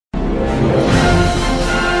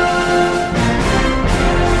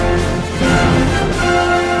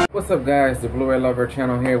What's up, guys? The Blu-ray Lover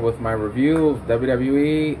channel here with my review of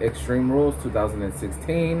WWE Extreme Rules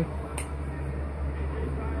 2016.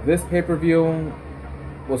 This pay-per-view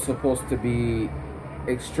was supposed to be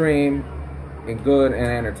extreme and good and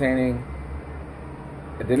entertaining.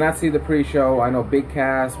 I did not see the pre-show. I know Big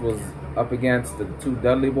Cass was up against the two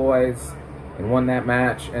Dudley Boys and won that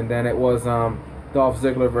match. And then it was Dolph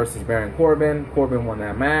Ziggler versus Baron Corbin. Corbin won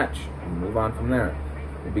that match. And move on from there.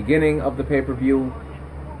 The beginning of the pay-per-view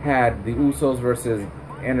had the Usos versus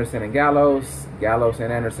Anderson and Gallows. Gallows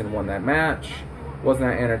and Anderson won that match. Was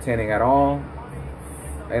not entertaining at all.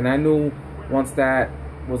 And I knew once that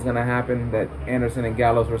was going to happen that Anderson and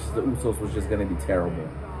Gallows versus the Usos was just going to be terrible.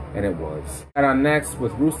 And it was. And on next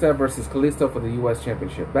with Rusev versus Kalisto for the US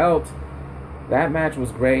Championship belt. That match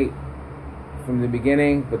was great from the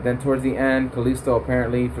beginning, but then towards the end, Kalisto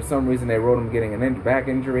apparently, for some reason, they wrote him getting a back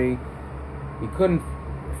injury. He couldn't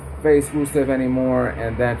face Rusev anymore,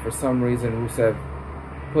 and then for some reason Rusev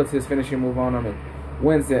puts his finishing move on him and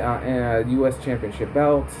wins the US Championship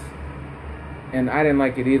belt. And I didn't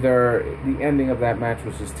like it either. The ending of that match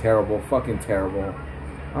was just terrible, fucking terrible.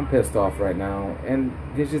 I'm pissed off right now, and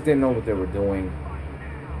they just didn't know what they were doing.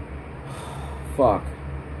 Fuck.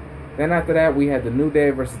 Then after that, we had the New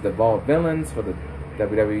Day versus the Vaudevillains for the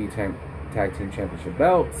WWE Tag Team Championship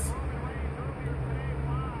belts.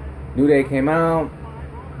 New Day came out,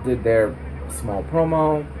 did their small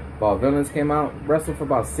promo. Vaudevillains came out, wrestled for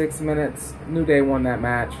about 6 minutes. New Day won that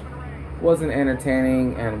match. Wasn't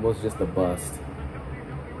entertaining and was just a bust.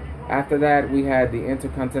 After that, we had the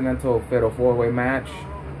Intercontinental Fatal 4-Way match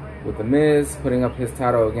with The Miz putting up his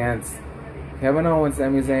title against Kevin Owens,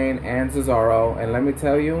 Sami Zayn, and Cesaro. And let me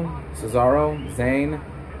tell you, Cesaro, Zayn,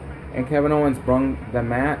 and Kevin Owens brung the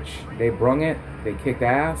match. They brung it. They kicked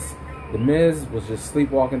ass. The Miz was just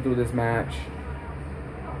sleepwalking through this match.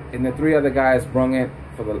 And the three other guys brung it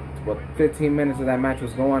for the 15 minutes of that match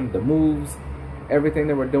was going. The moves, everything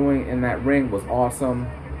they were doing in that ring was awesome.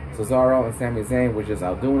 Cesaro and Sami Zayn were just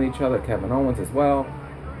outdoing each other. Kevin Owens as well.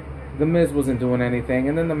 The Miz wasn't doing anything.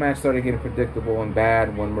 And then the match started getting predictable and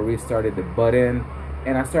bad when Maurice started to butt in.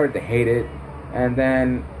 And I started to hate it. And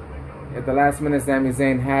then at the last minute, Sami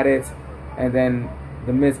Zayn had it. And then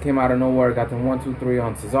The Miz came out of nowhere, got the 1-2-3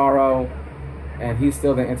 on Cesaro. And he's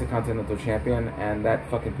still the Intercontinental Champion. And that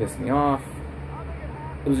fucking pissed me off.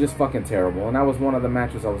 It was just fucking terrible. And that was one of the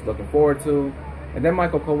matches I was looking forward to. And then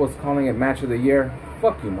Michael Cole was calling it Match of the Year.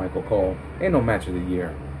 Fuck you, Michael Cole. Ain't no Match of the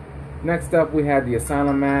Year. Next up, we had the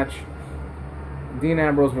Asylum match. Dean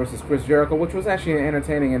Ambrose versus Chris Jericho, which was actually an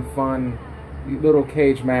entertaining and fun little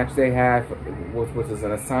cage match they had, which is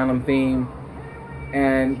an Asylum theme.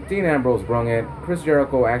 And Dean Ambrose brung it. Chris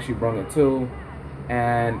Jericho actually brung it too.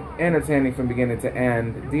 And entertaining from beginning to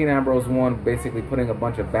end. Dean Ambrose won, basically putting a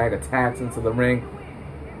bunch of bag attacks into the ring.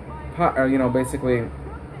 Basically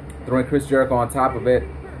throwing Chris Jericho on top of it.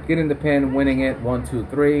 Getting the pin, winning it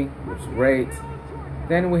 1-2-3, which was great.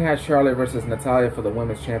 Then we had Charlotte versus Natalya for the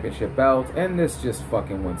Women's Championship belt. And this just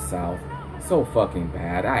fucking went south. So fucking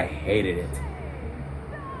bad. I hated it.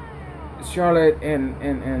 Charlotte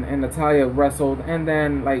and Natalya wrestled. And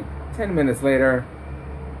then like 10 minutes later,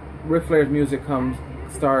 Ric Flair's music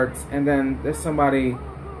starts, and then there's somebody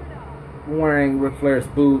wearing Ric Flair's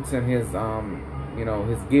boots and his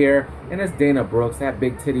his gear, and it's Dana Brooks, that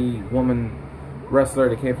big titty woman wrestler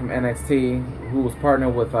that came from NXT, who was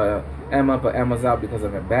partnered with Emma, but Emma's out because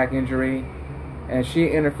of a back injury, and she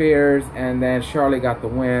interferes, and then Charlotte got the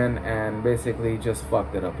win, and basically just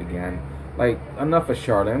fucked it up again. Like, enough of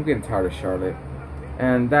Charlotte. I'm getting tired of Charlotte,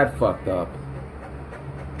 and that fucked up.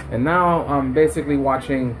 And now I'm basically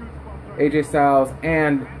watching AJ Styles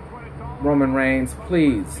and Roman Reigns.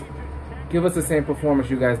 Please give us the same performance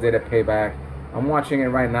you guys did at Payback. I'm watching it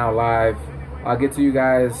right now live. I'll get to you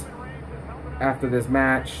guys after this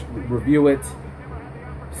match, review it.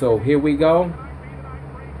 So here we go.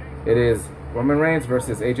 It is Roman Reigns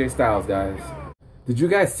versus AJ Styles, guys. Did you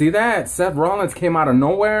guys see that? Seth Rollins came out of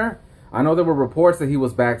nowhere. I know there were reports that he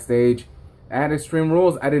was backstage at Extreme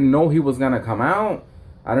Rules. I didn't know he was going to come out.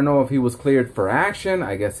 I don't know if he was cleared for action.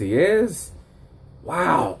 I guess he is.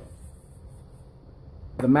 Wow.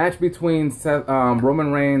 The match between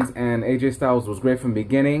Roman Reigns and AJ Styles was great from the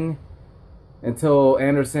beginning until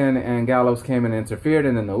Anderson and Gallows came and interfered,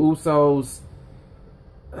 and then the Usos.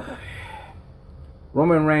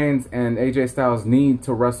 Roman Reigns and AJ Styles need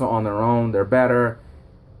to wrestle on their own. They're better.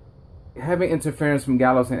 Having interference from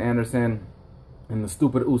Gallows and Anderson and the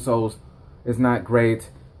stupid Usos is not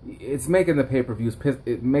great. It's making the pay-per-views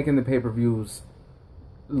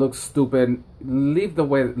look stupid. Leave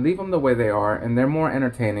them the way they are, and they're more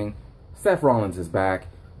entertaining. Seth Rollins is back.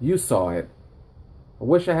 You saw it. I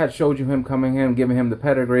wish I had showed you him coming in, giving him the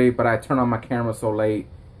pedigree, but I turned on my camera so late.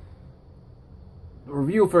 The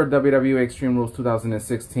review for WWE Extreme Rules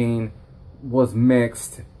 2016 was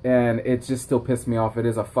mixed, and it just still pissed me off. It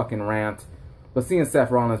is a fucking rant. But seeing Seth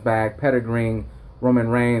Rollins back, pedigreeing Roman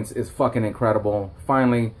Reigns is fucking incredible.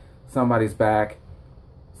 Finally, somebody's back.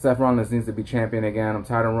 Seth Rollins needs to be champion again. I'm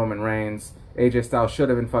tired of Roman Reigns. AJ Styles should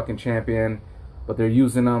have been fucking champion, but they're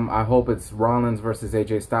using him. I hope it's Rollins versus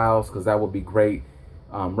AJ Styles, because that would be great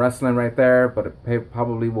wrestling right there, but it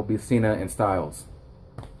probably will be Cena and Styles.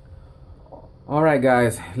 Alright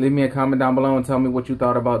guys, leave me a comment down below and tell me what you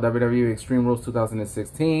thought about WWE Extreme Rules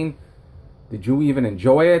 2016. Did you even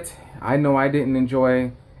enjoy it? I know I didn't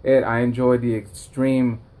enjoy it. I enjoyed the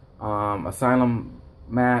Extreme Asylum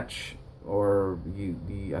match, or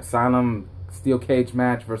the Asylum Steel Cage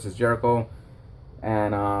match versus Jericho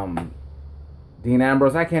and Dean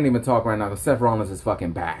Ambrose. I can't even talk right now because Seth Rollins is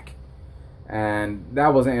fucking back. And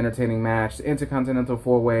that was an entertaining match. The Intercontinental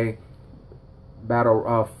four-way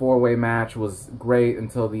match was great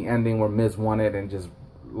until the ending where Miz won it and just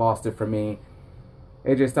lost it for me.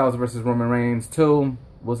 AJ Styles versus Roman Reigns 2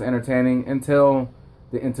 was entertaining until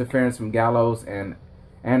the interference from Gallows and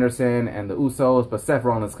Anderson and the Usos, but Seth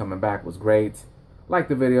Rollins coming back was great. Like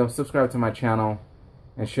the video, subscribe to my channel,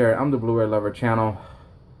 and share it. I'm the BLU-RAY Lover channel.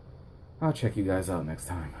 I'll check you guys out next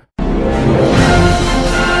time.